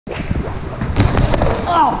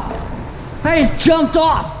Oh! I just jumped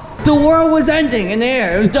off. The world was ending in the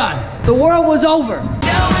air. It was done. The world was over.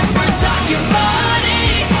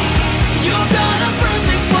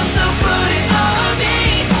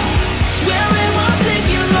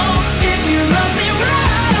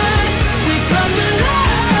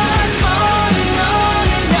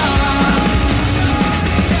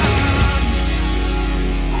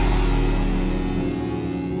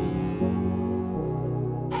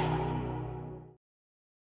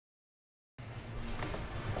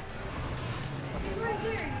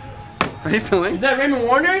 Are you filming? Is that Raymond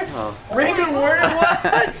Warner? Oh. Raymond Warner?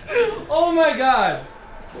 What? Oh my god.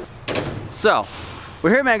 So,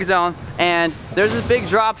 we're here at Mega Zone, and there's this big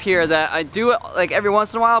drop here that I do like every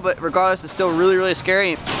once in a while, but regardless, it's still really, really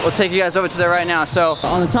scary. We'll take you guys over to there right now. So,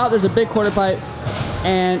 on the top, there's a big quarter pipe,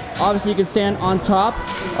 and obviously you can stand on top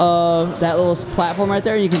of that little platform right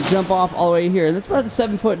there. You can jump off all the way here. And it's about a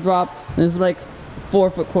 7-foot drop, and this is like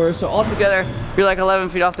 4-foot quarter. So altogether, you're like 11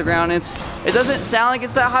 feet off the ground. It doesn't sound like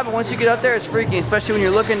it's that high, but once you get up there, it's freaky, especially when you're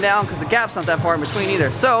looking down because the gap's not that far in between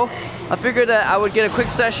either. So I figured that I would get a quick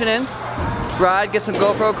session in, ride, get some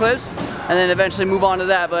GoPro clips, and then eventually move on to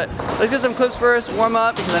that. But let's get some clips first, warm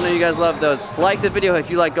up, because I know you guys love those. Like the video if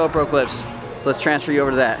you like GoPro clips. So let's transfer you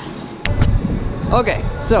over to that. okay,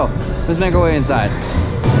 so let's make our way inside.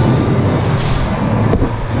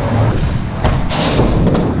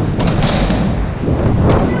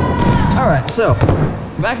 Alright, so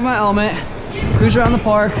back in my element, cruise around the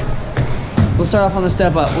park. We'll start off on the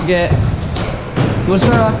step up. We'll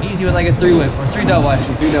start off easy with like a 3-whip, or 3-double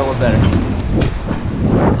actually. 3-double better.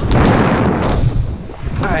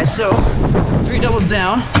 Alright, so 3 doubles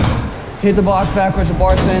down. Hit the box backwards, a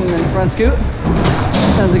bar spin, and then front scoot.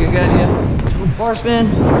 Sounds like a good idea. Bar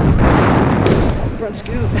spin, front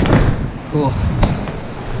scoot. Cool.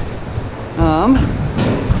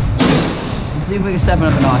 Let's see if we can step it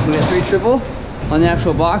up a notch. We got 3 triple on the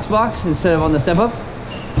actual box instead of on the step up.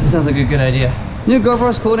 This sounds like a good idea. New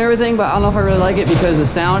GoPro's cool and everything, but I don't know if I really like it because the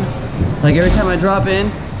sound, like every time I drop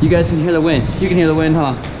in, you guys can hear the wind. You can hear the wind,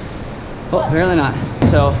 huh? Well, apparently not.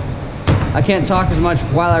 So I can't talk as much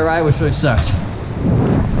while I ride, which really sucks. 1,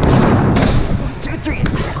 2, 3.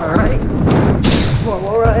 All right. One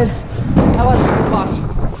more ride. How about the box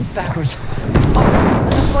backwards? Oh,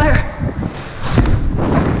 that's a flare.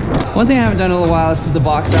 One thing I haven't done in a little while is put the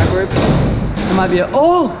box backwards. It might be a,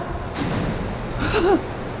 oh!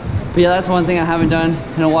 But yeah, that's one thing I haven't done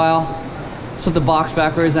in a while. Flip the box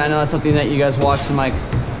backwards, and I know that's something that you guys watched in like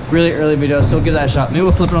really early videos, so we'll give that a shot. Maybe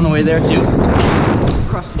we'll flip it on the way there too.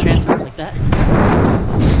 Cross the transfer like that.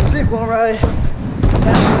 Big wall ride.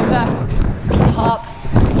 Back, hop.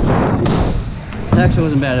 That actually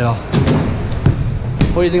wasn't bad at all.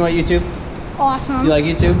 What do you think about YouTube? Awesome. You like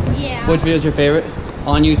YouTube? Yeah. Which video is your favorite?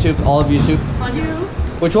 On YouTube? All of YouTube? On you?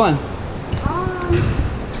 Which one?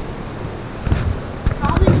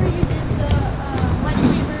 Probably where you did the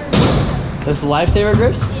lightsaber grips. This lifesaver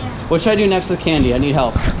grips? Yeah. What should I do next with candy? I need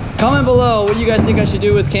help. Comment below what you guys think I should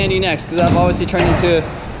do with candy next, because I've obviously turned into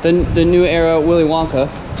the new era Willy Wonka.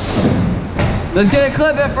 Let's get a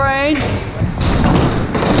clip, Efrain.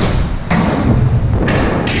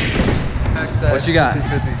 What you got?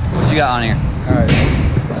 What you got on here? All right.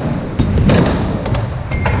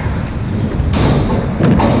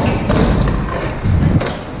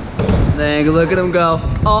 Dang, look at him go.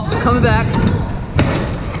 Oh, coming back.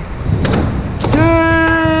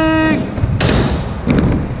 Dang!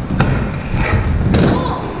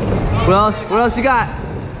 What else? What else you got?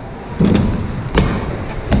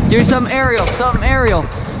 Give me something aerial, something aerial.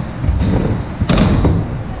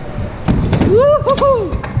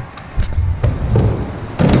 Woo-hoo-hoo!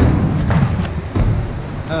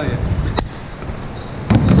 Hell yeah.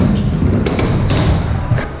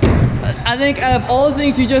 I think out of all the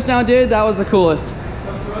things you just now did, that was the coolest.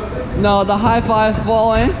 No, the high five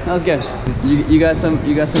fall in, that was good. You got some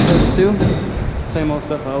tips too? Same old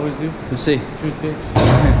stuff I always do. Let's see. Toothpicks.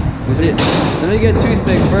 Let's see. Let me get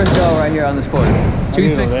toothpicks first go right here on this quarter.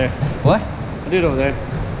 Toothpick. over there. What? I did over there.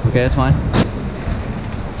 Okay, that's fine.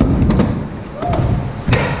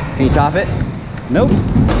 Can you top it? Nope.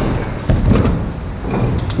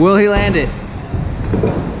 Will he land it?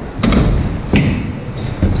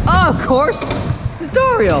 Oh, of course. It's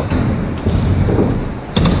Dario.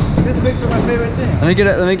 Toothpicks are my favorite thing.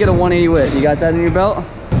 Let me get a 180 whip. You got that in your belt?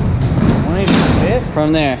 180 whip?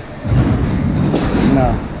 From there.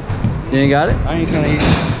 No. You ain't got it? I ain't trying to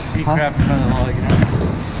eat crap in front of the log, you know?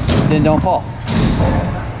 Then don't fall.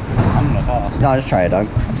 I'm gonna fall. No, just try it, dog. I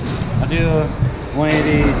do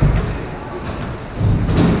 180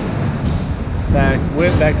 back,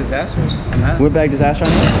 whip back disaster. Whip back disaster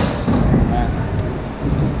on you?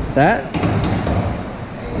 That?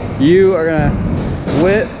 You are gonna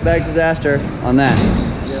whip back disaster on that.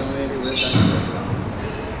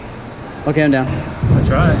 Okay, I'm down. I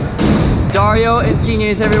tried. Dario and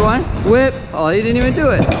Seniors, everyone. Whip. Oh, he didn't even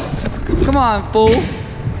do it. Come on, fool.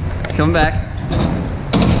 It's coming back.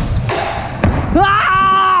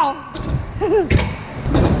 Ah!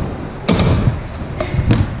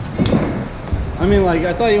 I mean, like,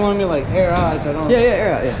 I thought you wanted me to, like, air out. I don't. Yeah,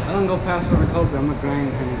 air out, yeah. I don't go past over Kobe. I'm a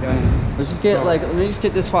grind kind of guy. Let's just get, like, let me just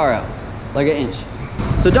get this far out. Like an inch.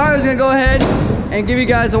 So Dario's gonna go ahead and give you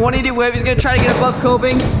guys a 180 whip. He's gonna try to get above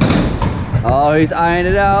coping. Oh, he's eyeing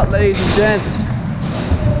it out, ladies and gents.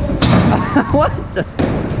 What?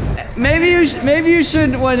 Maybe you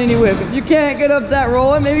shouldn't 180 whip. If you can't get up that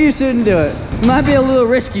roller, maybe you shouldn't do it. It might be a little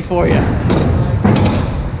risky for you.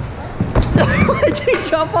 Why'd you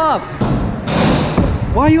jump off?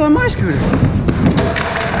 Why are you on my scooter?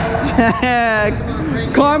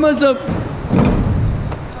 Karma's a...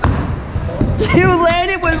 You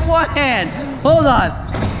landed with one hand. Hold on.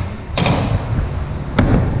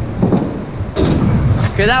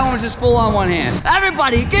 Okay, that one was just full on one hand.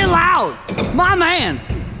 Everybody, get loud. My man.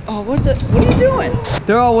 Oh, what are you doing?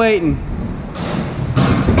 They're all waiting.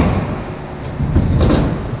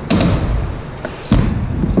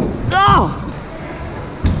 Oh!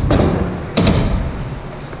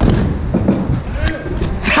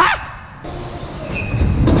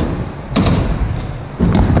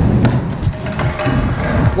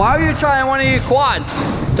 Why are you trying one of your quad?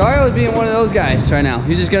 Dario is being one of those guys right now.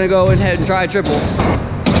 He's just gonna go ahead and try a triple.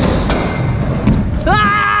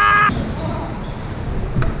 Ah!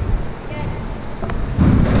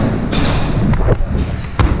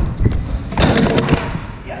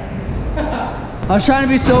 I was trying to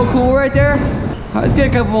be so cool right there. Let's get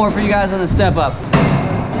a couple more for you guys on the step up.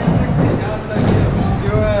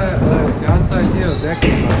 Downside heel,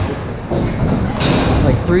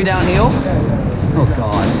 Like 3 downhill? Oh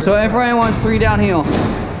God. So everyone wants 3 downhill.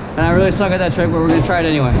 And I really suck at that trick, but we're gonna try it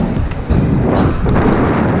anyway.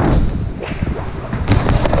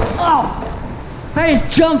 Oh! I just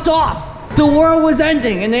jumped off. The world was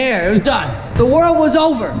ending in the air. It was done. The world was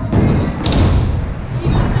over.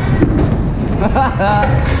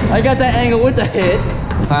 I got that angle with the hit. All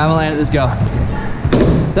right, I'm gonna land it. Let's go.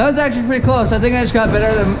 That was actually pretty close. I think I just got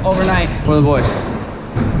better than overnight for the boys.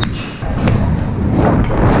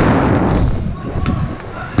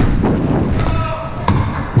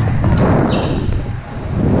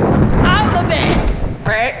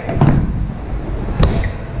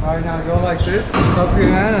 Alright, now go like this, cup your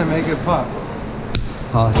hand and make it pop.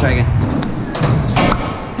 Oh, let's try again.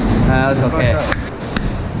 That was okay.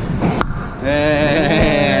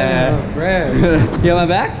 Yeah. Brad. You got my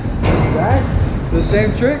back? Back? The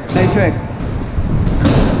same trick? Same trick.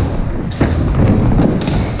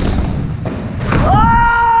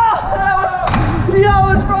 Oh! Yo,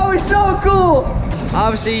 it's probably so cool.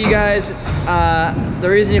 Obviously, you guys, the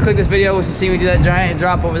reason you clicked this video was to see me do that giant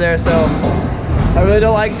drop over there, so I really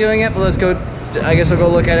don't like doing it, but let's go. I guess we'll go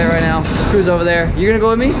look at it right now. Crew's over there. You're gonna go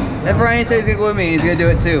with me? If Ryan says he's gonna go with me, he's gonna do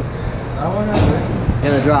it too. I want to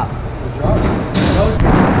Yeah, the drop. the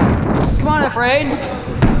drop. Come on, Afraid.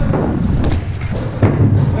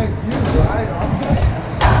 Hey, you ride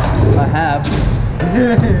I have.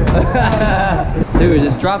 Dude,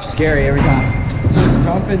 this drop's scary every time. Just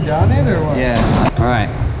jumping down it or what? Yeah. All right,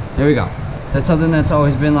 here we go. That's something that's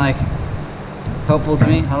always been like helpful to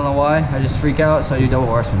me. I don't know why. I just freak out, so I do double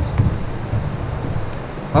horseman's.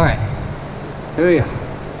 All right, here we go.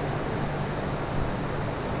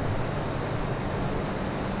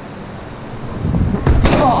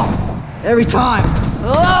 Oh, every time.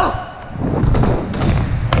 Oh!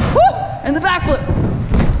 Woo! And the backflip.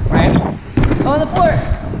 Right on the floor.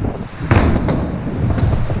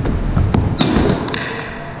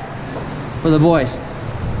 For the boys.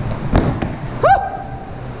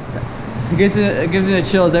 It gives me the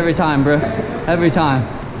chills every time, bro. Every time.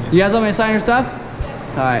 You guys want me to sign your stuff?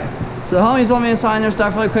 Alright. So the homies want me to sign their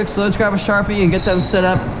stuff really quick, so let's grab a Sharpie and get them set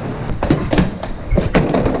up.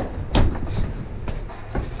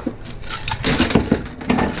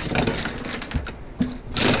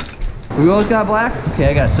 We both got black? Okay,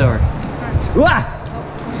 I got silver. Wah!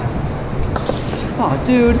 Oh,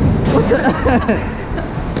 dude. What the?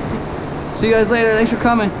 See you guys later. Thanks for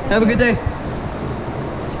coming. Have a good day.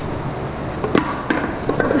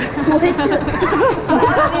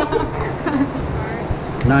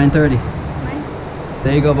 9:30.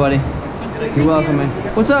 There you go, buddy. You're welcome, man.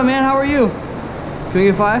 What's up, man? How are you? Can we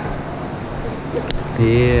get 5?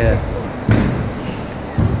 Yeah.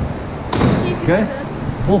 Good?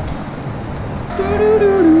 Cool.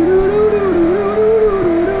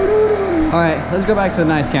 let's go back to the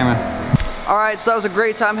nice camera. All right, so that was a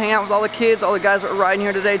great time hanging out with all the kids, all the guys that were riding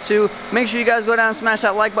here today too. Make sure you guys go down and smash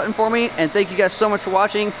that like button for me, and thank you guys so much for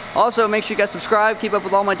watching. Also, make sure you guys subscribe, keep up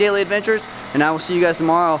with all my daily adventures, and I will see you guys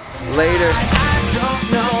tomorrow. Later.